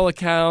email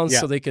accounts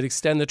so they could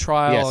extend the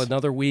trial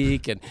another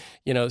week. And,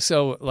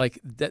 so like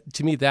that,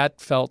 to me,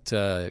 that felt,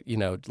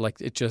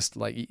 like it just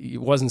like it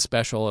wasn't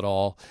special at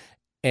all.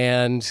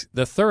 And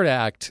the third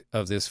act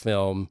of this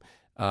film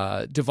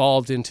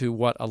devolved into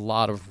what a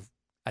lot of,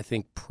 I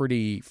think,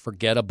 pretty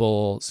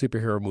forgettable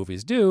superhero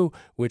movies do,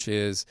 which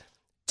is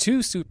two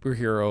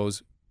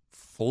superheroes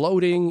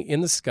floating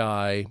in the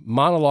sky,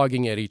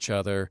 monologuing at each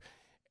other,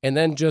 and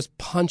then just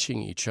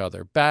punching each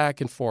other back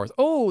and forth.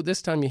 Oh,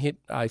 this time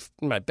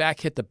my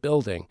back hit the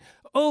building.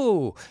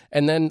 Oh,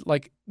 and then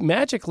like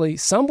magically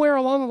somewhere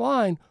along the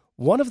line,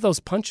 one of those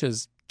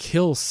punches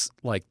kills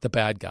like the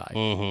bad guy.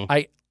 Mm-hmm.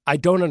 I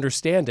don't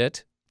understand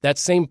it. That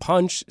same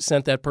punch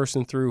sent that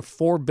person through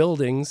 4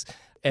 buildings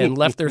and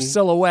left their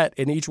silhouette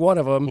in each one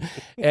of them,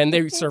 and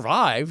they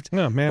survived.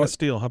 Yeah, Man of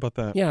Steel. How about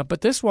that? Yeah, but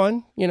this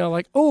one,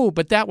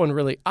 but that one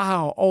really,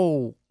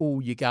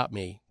 you got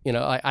me.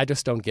 I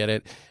just don't get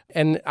it.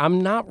 And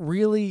I'm not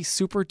really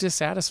super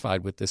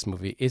dissatisfied with this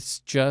movie. It's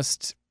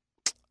just,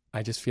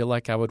 I just feel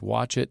like I would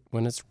watch it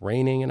when it's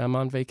raining and I'm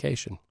on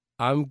vacation.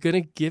 I'm going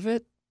to give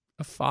it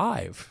a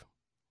 5.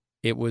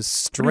 It was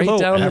straight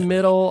down the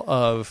middle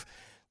of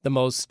the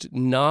most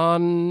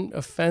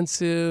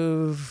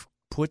non-offensive,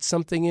 put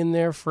something in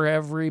there for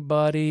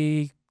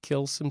everybody,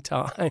 kill some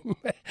time.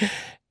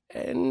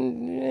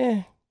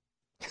 And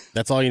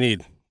that's all you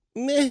need.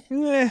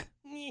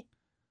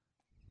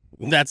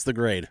 That's the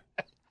grade.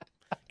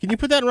 Can you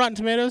put that in Rotten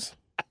Tomatoes?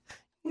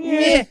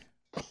 Yeah.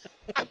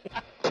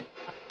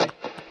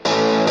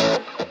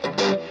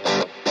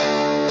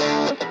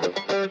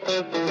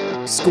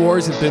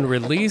 Scores have been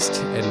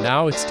released, and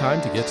now it's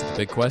time to get to the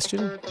big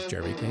question.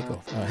 Jeremy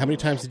Cagle. How many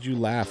times did you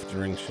laugh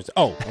during Shazam?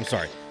 Oh, I'm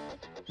sorry.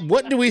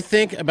 What do we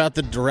think about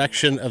the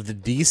direction of the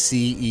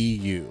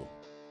DCEU?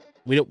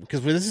 We don't,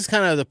 because this is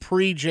kind of the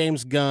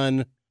pre-James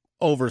Gunn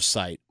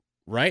oversight,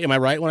 right? Am I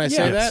right when I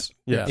say that?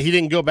 Yes. He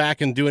didn't go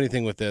back and do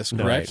anything with this,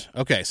 correct?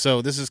 Right. Okay,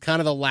 so this is kind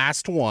of the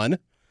last one,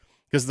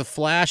 because the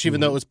Flash,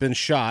 even though it's been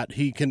shot,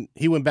 he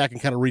went back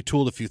and kind of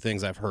retooled a few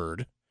things I've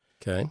heard.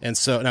 Okay. And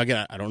so, now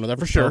again, I don't know that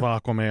for sure. Of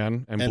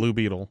Aquaman and Blue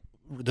Beetle.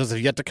 Those have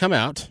yet to come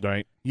out.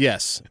 Right.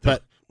 Yes,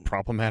 but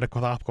Problematic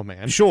with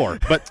Aquaman. sure,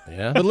 but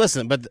Yeah. but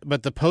listen,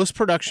 but the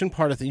post-production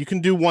part of it, you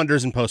can do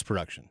wonders in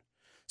post-production.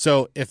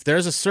 So if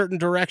there's a certain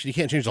direction, you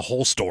can't change the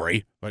whole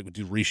story, like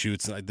do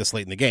reshoots like this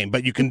late in the game,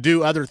 but you can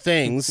do other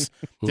things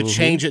to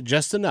change it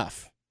just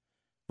enough,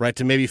 right,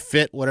 to maybe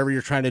fit whatever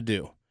you're trying to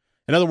do.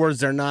 In other words,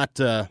 they're not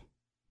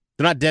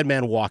Dead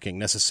Man Walking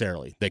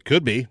necessarily. They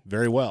could be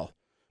very well,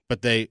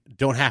 but they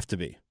don't have to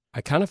be. I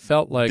kind of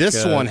felt like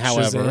This one,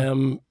 however,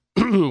 Shazam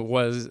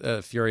was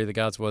Fury of the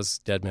Gods was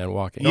Dead Man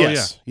Walking.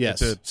 Yes, yeah,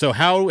 yes. it did. So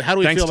how do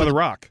we Thanks feel to about The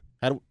Rock.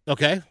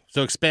 Okay,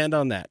 so expand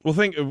on that. Well,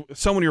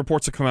 so many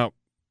reports have come out,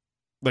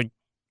 like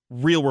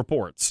real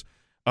reports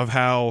of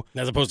how,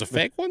 As opposed to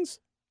fake ones?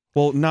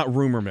 well, not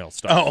rumor mill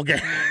stuff. Oh, okay.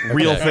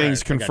 Real Okay,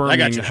 things all right, confirming I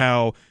got you.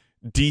 how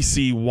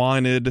DC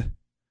wanted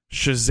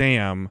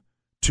Shazam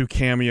to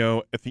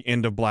cameo at the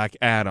end of Black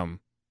Adam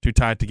to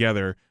tie it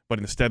together, but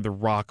instead The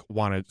Rock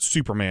wanted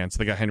Superman, so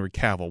they got Henry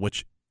Cavill,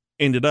 which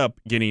ended up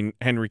getting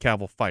Henry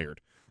Cavill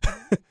fired.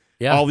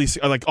 Yeah.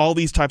 all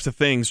these types of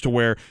things to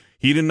where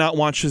he did not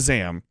want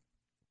Shazam,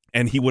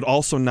 and he would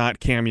also not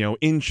cameo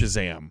in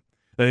Shazam.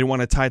 They didn't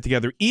want to tie it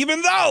together,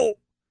 even though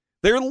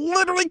they're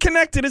literally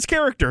connected as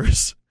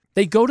characters.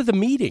 They go to the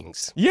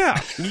meetings.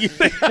 Yeah.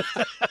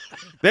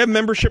 They have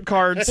membership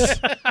cards.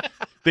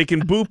 They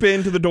can boop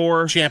into the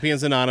door.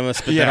 Champions Anonymous,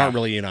 but they Yeah. aren't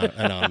really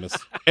anonymous.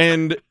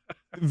 And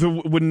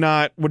would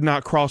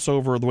not cross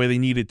over the way they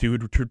needed to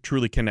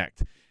truly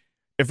connect.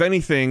 If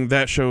anything,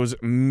 that shows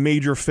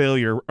major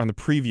failure on the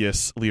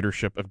previous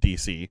leadership of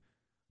DC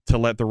to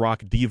let The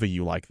Rock diva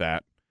you like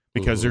that,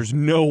 because there's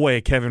no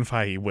way Kevin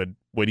Feige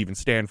would even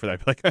stand for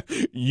that. Like,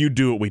 you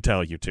do what we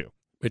tell you to.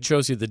 It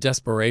shows you the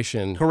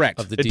desperation Correct.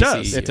 of the It DCEU.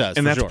 does. It does,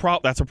 And for that's sure.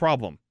 that's a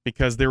problem,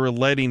 because they were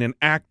letting an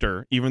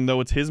actor, even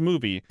though it's his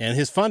movie And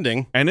his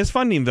funding. and his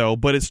funding, though,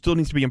 but it still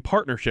needs to be in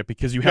partnership,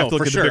 because you have to look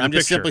for at sure. the bigger I'm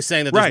just picture. simply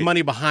saying that Right. there's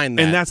money behind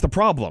that. And that's the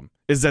problem,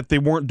 is that they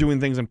weren't doing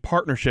things in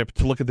partnership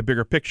to look at the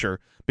bigger picture,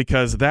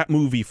 because that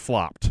movie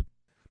flopped.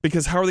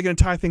 Because how are they going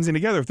to tie things in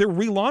together? If they're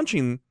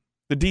relaunching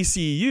the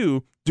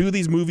DCEU, do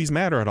these movies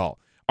matter at all?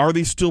 Are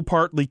they still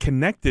partly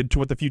connected to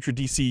what the future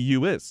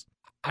DCEU is?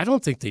 I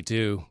don't think they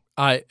do.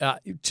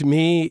 To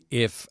me,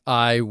 if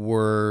I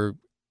were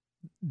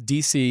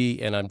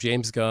DC and I'm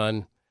James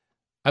Gunn,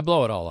 I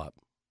blow it all up.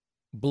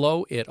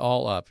 Blow it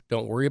all up.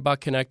 Don't worry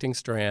about connecting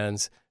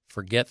strands.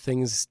 Forget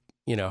things,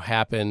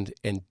 happened,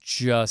 and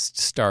just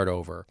start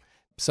over.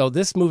 So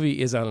this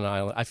movie is on an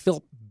island. I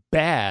feel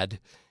bad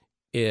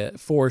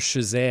for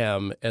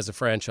Shazam as a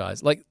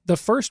franchise. Like, the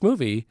first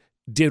movie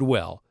did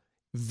well.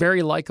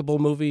 Very likable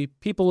movie.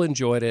 People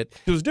enjoyed it.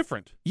 It was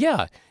different.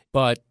 Yeah,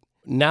 but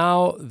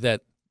now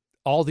that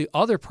all the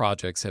other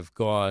projects have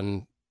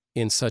gone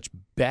in such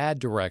bad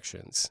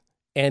directions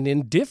and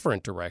in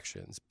different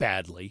directions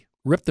badly,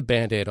 rip the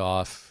Band-Aid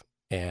off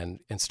and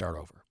start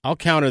over. I'll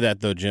counter that,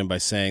 though, Jim, by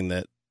saying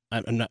that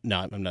I'm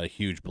not a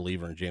huge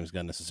believer in James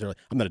Gunn necessarily.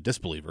 I'm not a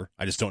disbeliever.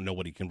 I just don't know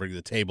what he can bring to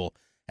the table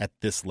at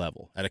this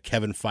level, at a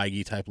Kevin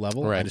Feige type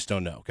level. Right. I just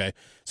don't know, okay?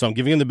 So I'm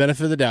giving him the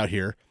benefit of the doubt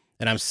here,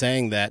 and I'm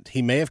saying that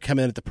he may have come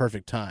in at the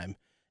perfect time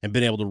and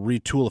been able to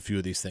retool a few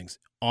of these things.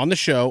 On the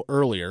show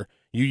earlier,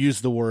 you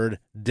used the word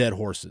dead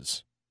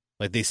horses.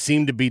 Like, they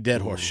seem to be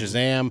dead horses.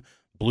 Shazam,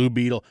 Blue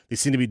Beetle, they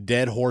seem to be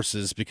dead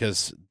horses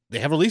because they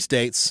have release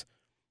dates,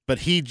 but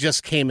he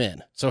just came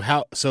in. So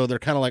they're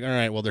kind of like, all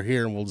right, well, they're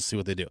here and we'll just see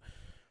what they do.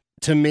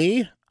 To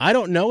me, I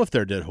don't know if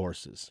they're dead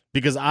horses,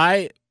 because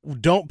I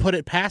don't put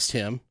it past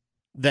him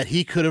that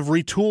he could have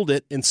retooled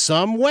it in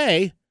some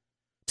way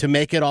to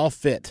make it all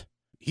fit.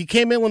 He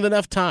came in with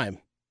enough time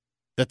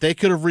that they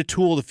could have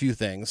retooled a few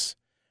things,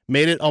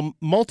 made it a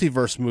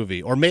multiverse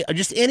movie, or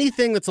just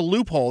anything that's a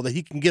loophole that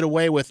he can get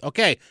away with.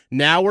 Okay,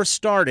 now we're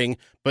starting,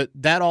 but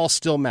that all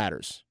still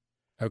matters.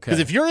 Okay. Because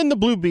if you're in the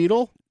Blue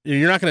Beetle,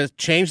 you're not going to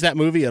change that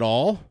movie at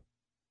all.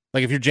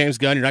 Like, if you're James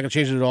Gunn, you're not going to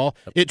change it at all.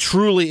 It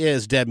truly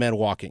is Dead Man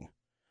Walking.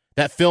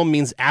 That film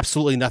means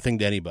absolutely nothing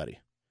to anybody.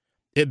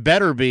 It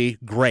better be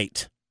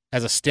great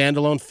as a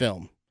standalone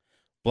film.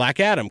 Black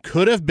Adam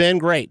could have been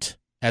great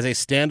as a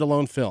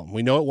standalone film.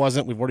 We know it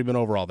wasn't. We've already been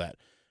over all that.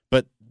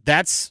 But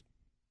that's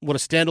what a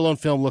standalone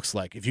film looks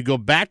like. If you go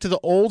back to the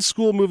old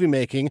school movie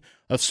making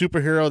of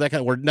superhero, that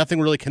kind of, where nothing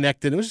really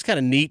connected, it was just kind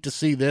of neat to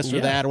see this or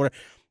that or whatever.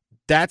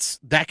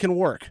 That can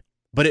work,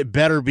 but it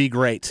better be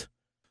great.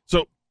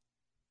 So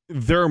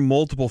there are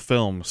multiple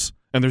films,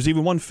 and there's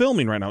even one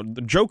filming right now,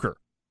 The Joker.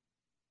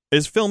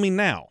 is filming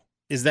now.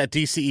 Is that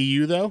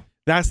DCEU, though?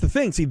 That's the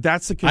thing. See,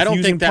 that's the confusing part. I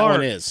don't think that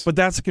one is. But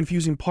that's the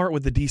confusing part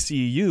with the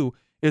DCEU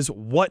is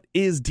what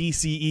is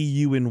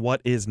DCEU and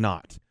what is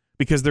not.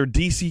 Because they're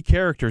DC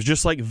characters,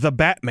 just like the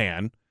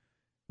Batman.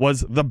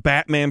 Was the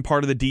Batman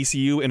part of the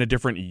DCU in a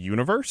different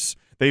universe?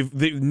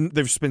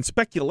 There's been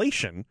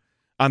speculation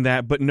on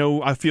that, but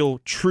no, I feel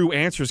true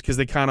answers because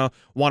they kind of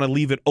want to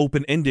leave it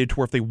open-ended to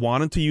where if they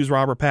wanted to use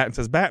Robert Pattinson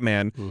as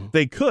Batman,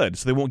 they could,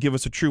 so they won't give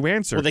us a true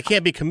answer. Well, they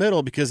can't be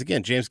committal because,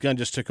 again, James Gunn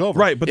just took over.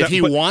 Right, but if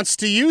he wants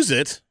to use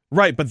it...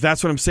 Right, but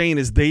that's what I'm saying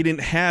is they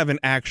didn't have an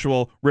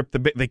actual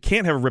they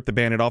can't have a rip the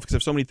Band-Aid off because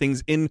there's so many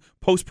things in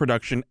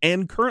post-production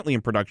and currently in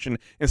production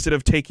instead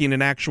of taking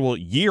an actual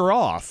year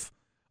off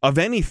of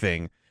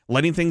anything.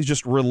 Letting things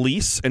just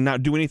release and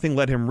not do anything,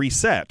 let him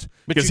reset.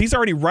 Because he's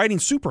already writing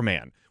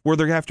Superman, where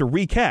they're going to have to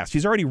recast.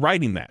 He's already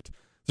writing that.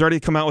 He's already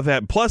come out with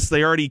that. Plus,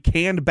 they already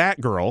canned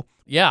Batgirl.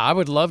 Yeah, I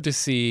would love to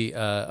see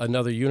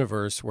another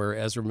universe where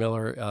Ezra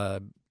Miller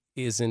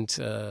isn't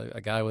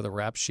a guy with a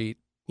rap sheet,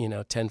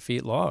 10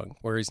 feet long,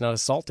 where he's not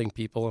assaulting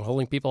people and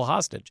holding people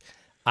hostage.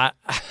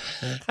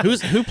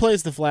 Who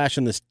plays the Flash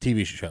in this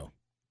TV show?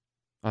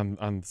 On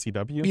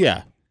CW?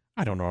 Yeah.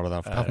 I don't know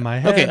off the top of my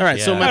head. Okay, all right.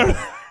 Yeah. So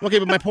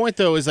but my point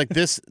though is like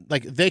this,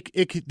 like they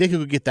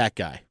could get that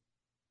guy,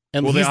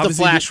 and he's the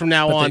Flash from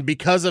now on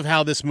because of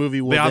how this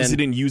movie will. They obviously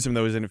didn't use him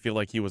though; it didn't feel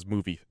like he was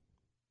movie.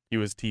 He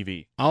was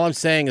TV. All I'm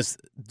saying is,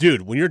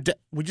 dude, when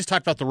we just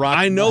talked about The Rock.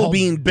 I know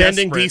being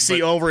bending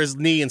DC over his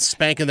knee and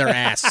spanking their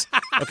ass.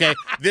 Okay,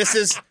 this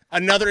is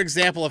another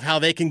example of how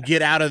they can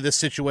get out of this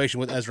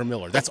situation with Ezra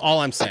Miller. That's all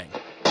I'm saying.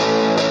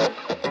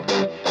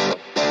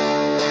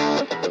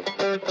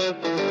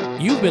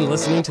 You've been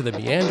listening to the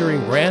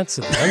meandering rants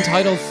of the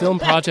Untitled Film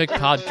Project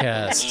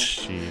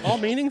podcast. All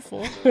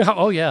meaningful.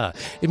 Oh, yeah.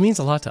 It means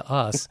a lot to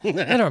us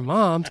and our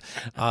moms.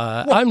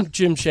 I'm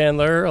Jim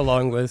Chandler,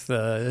 along with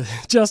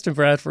Justin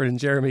Bradford and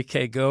Jeremy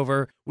K.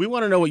 Gover. We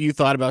want to know what you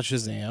thought about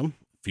Shazam,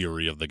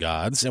 Fury of the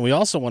Gods, and we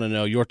also want to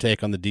know your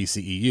take on the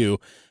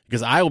DCEU,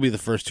 because I will be the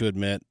first to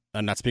admit,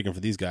 I'm not speaking for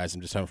these guys, I'm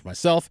just talking for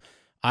myself,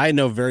 I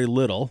know very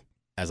little,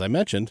 as I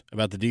mentioned,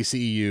 about the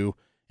DCEU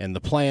and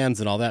the plans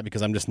and all that,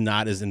 because I'm just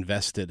not as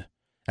invested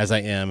as I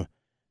am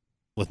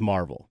with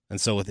Marvel.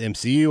 And so with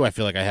MCU, I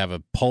feel like I have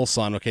a pulse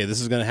on, okay,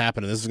 this is going to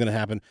happen and this is going to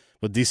happen.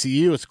 With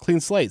DCEU, it's a clean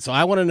slate. So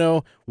I want to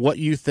know what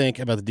you think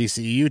about the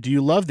DCEU. Do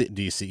you love the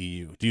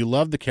DCEU? Do you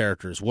love the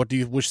characters? What do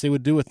you wish they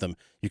would do with them?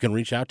 You can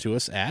reach out to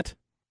us at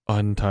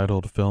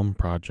Untitled Film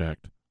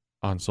Project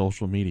on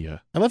social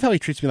media. I love how he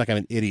treats me like I'm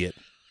an idiot.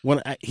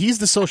 He's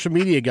the social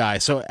media guy,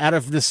 so out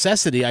of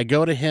necessity, I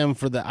go to him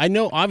for the. I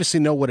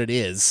obviously know what it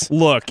is.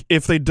 Look,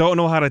 if they don't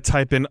know how to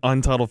type in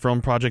Untitled Film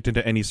Project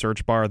into any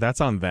search bar, that's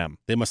on them.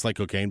 They must like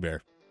Cocaine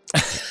Bear.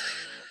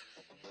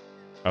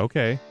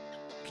 Okay.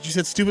 Because you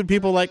said stupid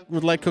people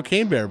would like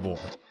Cocaine Bear more.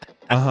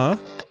 Uh-huh.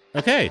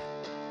 Okay.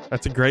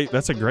 That's a great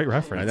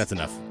reference. All right, that's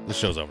enough. This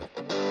show's over.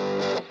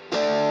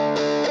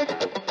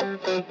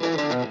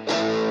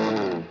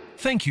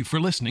 Thank you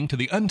for listening to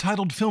the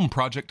Untitled Film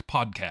Project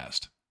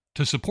podcast.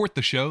 To support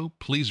the show,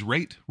 please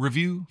rate,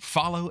 review,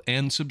 follow,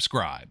 and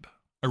subscribe.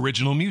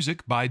 Original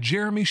music by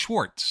Jeremy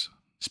Schwartz.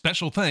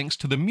 Special thanks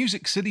to the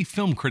Music City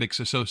Film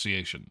Critics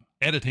Association.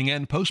 Editing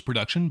and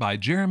post-production by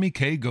Jeremy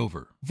K.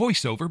 Gover.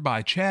 Voiceover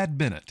by Chad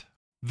Bennett.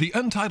 The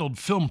Untitled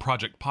Film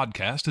Project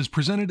podcast is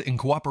presented in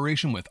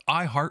cooperation with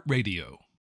iHeartRadio.